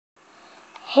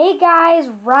Hey guys,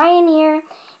 Ryan here,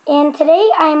 and today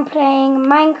I'm playing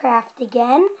Minecraft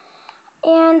again,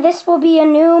 and this will be a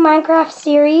new Minecraft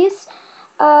series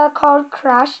called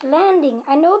Crash Landing.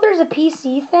 I know there's a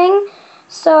PC thing,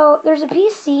 so there's a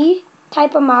PC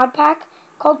type of mod pack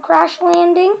called Crash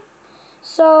Landing.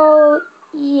 So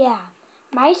yeah,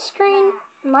 my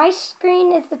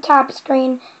screen is the top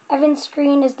screen, Evan's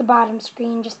screen is the bottom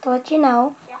screen, just to let you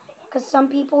know, because some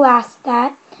people asked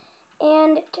that.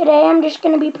 And today I'm just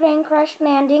going to be playing Crash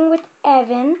Landing with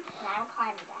Evan.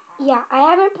 Yeah, I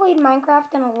haven't played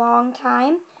Minecraft in a long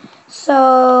time.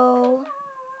 So,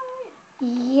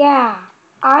 yeah,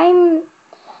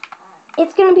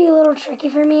 it's going to be a little tricky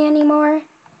for me anymore.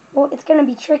 Well, it's going to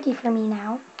be tricky for me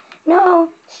now.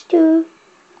 No, Stu.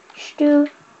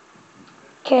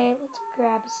 Okay, let's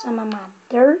grab some of my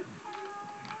dirt.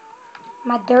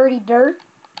 My dirty dirt.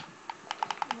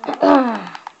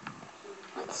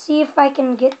 Let's see if I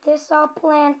can get this all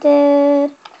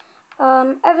planted.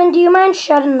 Evan, do you mind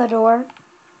shutting the door?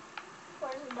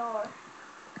 Where's the door?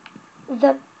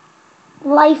 The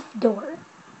life door.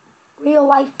 Real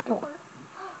life door.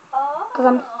 Oh. Because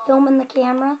I'm filming the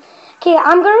camera. Okay,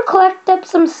 I'm going to collect up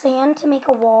some sand to make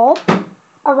a wall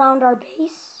around our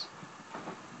base.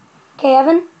 Okay,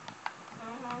 Evan?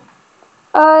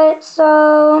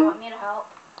 So... You want me to help?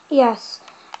 Yes.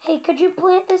 Hey, could you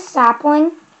plant this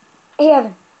sapling? Hey,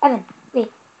 Evan,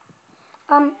 wait.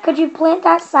 Could you plant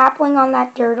that sapling on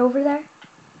that dirt over there?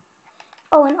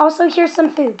 Oh, and also here's some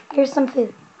food. Here's some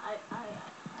food. I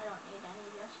don't need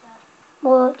any just yet.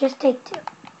 Well, just take 2.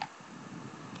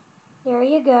 There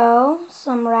you go.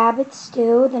 Some rabbit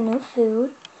stew, the new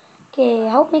food. Okay,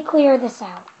 help me clear this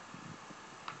out.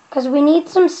 Because we need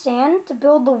some sand to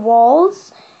build the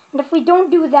walls. And if we don't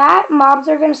do that, mobs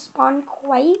are going to spawn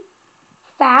quite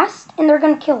fast and they're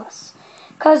going to kill us.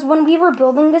 Because when we were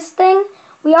building this thing,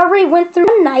 we already went through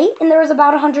a night and there was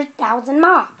about 100,000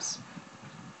 mobs.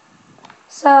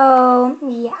 So,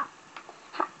 yeah.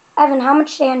 Evan, how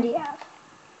much sand do you have?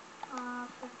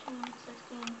 15,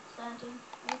 16, 17,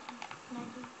 18,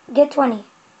 19. Get 20.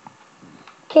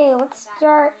 Okay,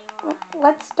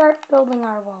 let's start building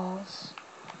our walls.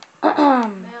 Build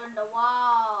the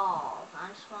walls. I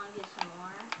just want to get some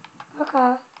more.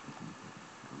 Okay.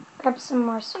 Grab some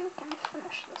more so we can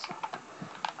finish this off.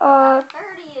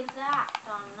 30 exact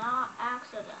on not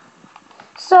accident.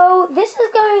 So this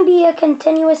is going to be a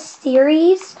continuous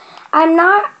series. I'm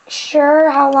not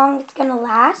sure how long it's going to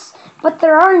last, but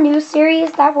there are new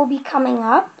series that will be coming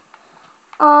up.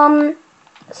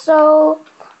 So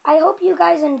I hope you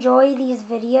guys enjoy these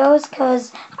videos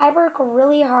because I work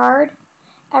really hard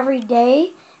every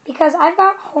day because I've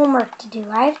got homework to do.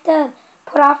 I have to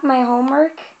put off my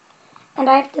homework and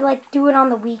I have to do it on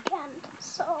the weekend.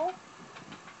 So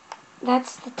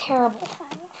that's the terrible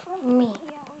thing for me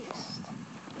at least.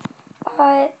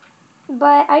 But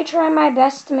I try my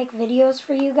best to make videos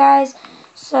for you guys.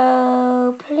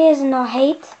 So please no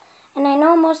hate. And I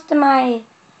know most of my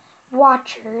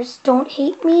watchers don't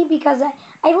hate me because I've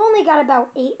only got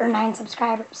about 8 or 9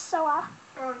 subscribers. So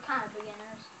We're kind of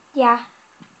beginners. yeah.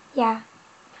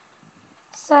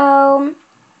 So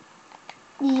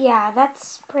yeah,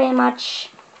 that's pretty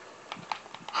much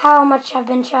how much I've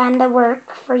been trying to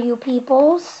work for you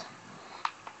peoples.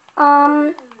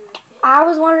 I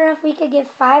was wondering if we could get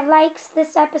 5 likes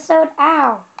this episode.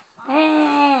 Ow.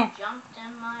 Jumped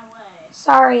in my way.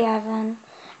 Sorry, Evan.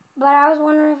 But I was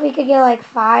wondering if we could get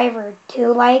 5 or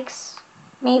 2 likes,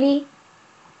 maybe.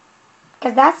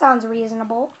 Because that sounds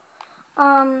reasonable.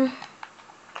 Okay,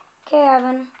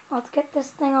 Evan, let's get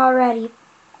this thing all ready.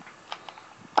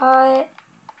 I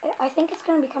think it's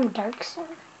going to become dark soon.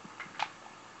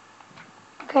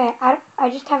 Okay, I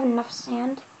just have enough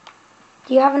sand.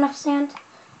 Do you have enough sand?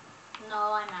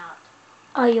 No, I'm out.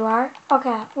 Oh, you are?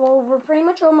 Okay, well, we're pretty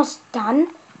much almost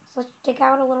done. So let's dig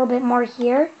out a little bit more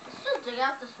here. Let's just dig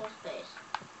out this whole space.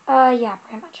 Yeah,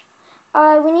 pretty much.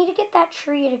 We need to get that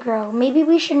tree to grow. Maybe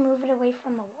we should move it away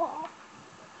from the wall.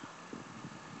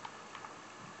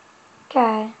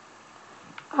 Okay.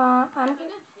 I have a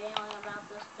good feeling about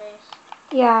this space.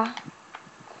 Yeah.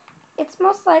 It's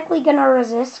most likely going to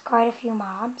resist quite a few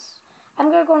mobs. I'm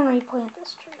going to go and replant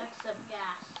this tree. Except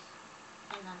gas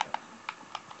and underground.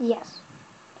 Yes.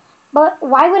 But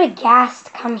why would a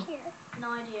ghast come here?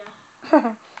 No idea.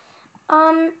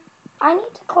 I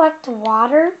need to collect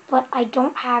water, but I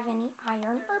don't have any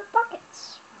iron or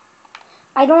buckets.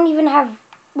 I don't even have...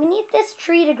 We need this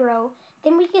tree to grow,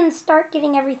 then we can start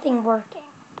getting everything working.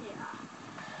 Yeah.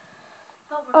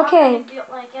 But we're not going to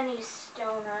get any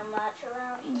stone or much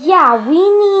around here. Yeah, we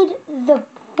need the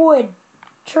wood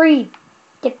tree.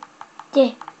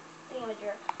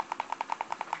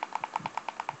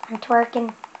 I'm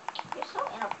twerking. You're so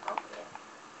inappropriate.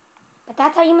 But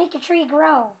that's how you make a tree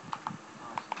grow. No,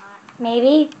 it's not.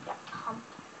 Maybe. You got pumped.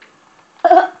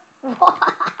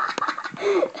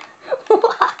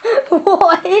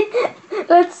 What?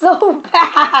 That's so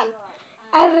bad.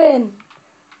 Evan.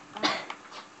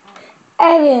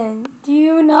 Evan, do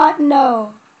you not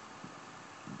know?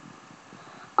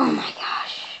 Oh my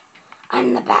gosh.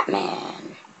 I'm the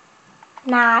Batman.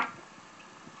 Not.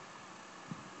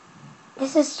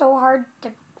 This is so hard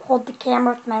to hold the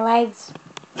camera with my legs.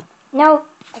 No,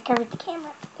 I covered the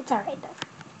camera. It's alright though.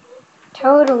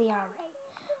 Totally alright.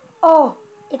 Oh,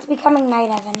 it's becoming night,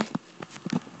 Evan.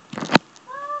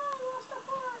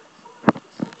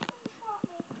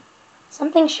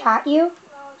 Something shot you?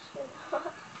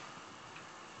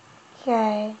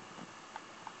 Okay.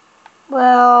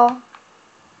 Well,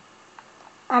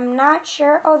 I'm not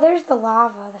sure. Oh, there's the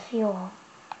lava, the fuel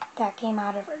that came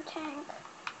out of our tank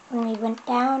when we went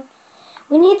down.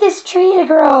 We need this tree to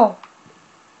grow.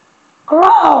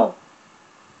 Grow!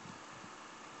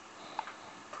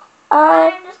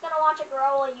 I'm just gonna watch it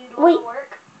grow while you do all the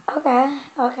work. Okay,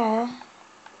 okay.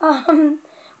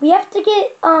 We have to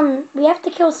get, we have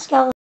to kill skeletons.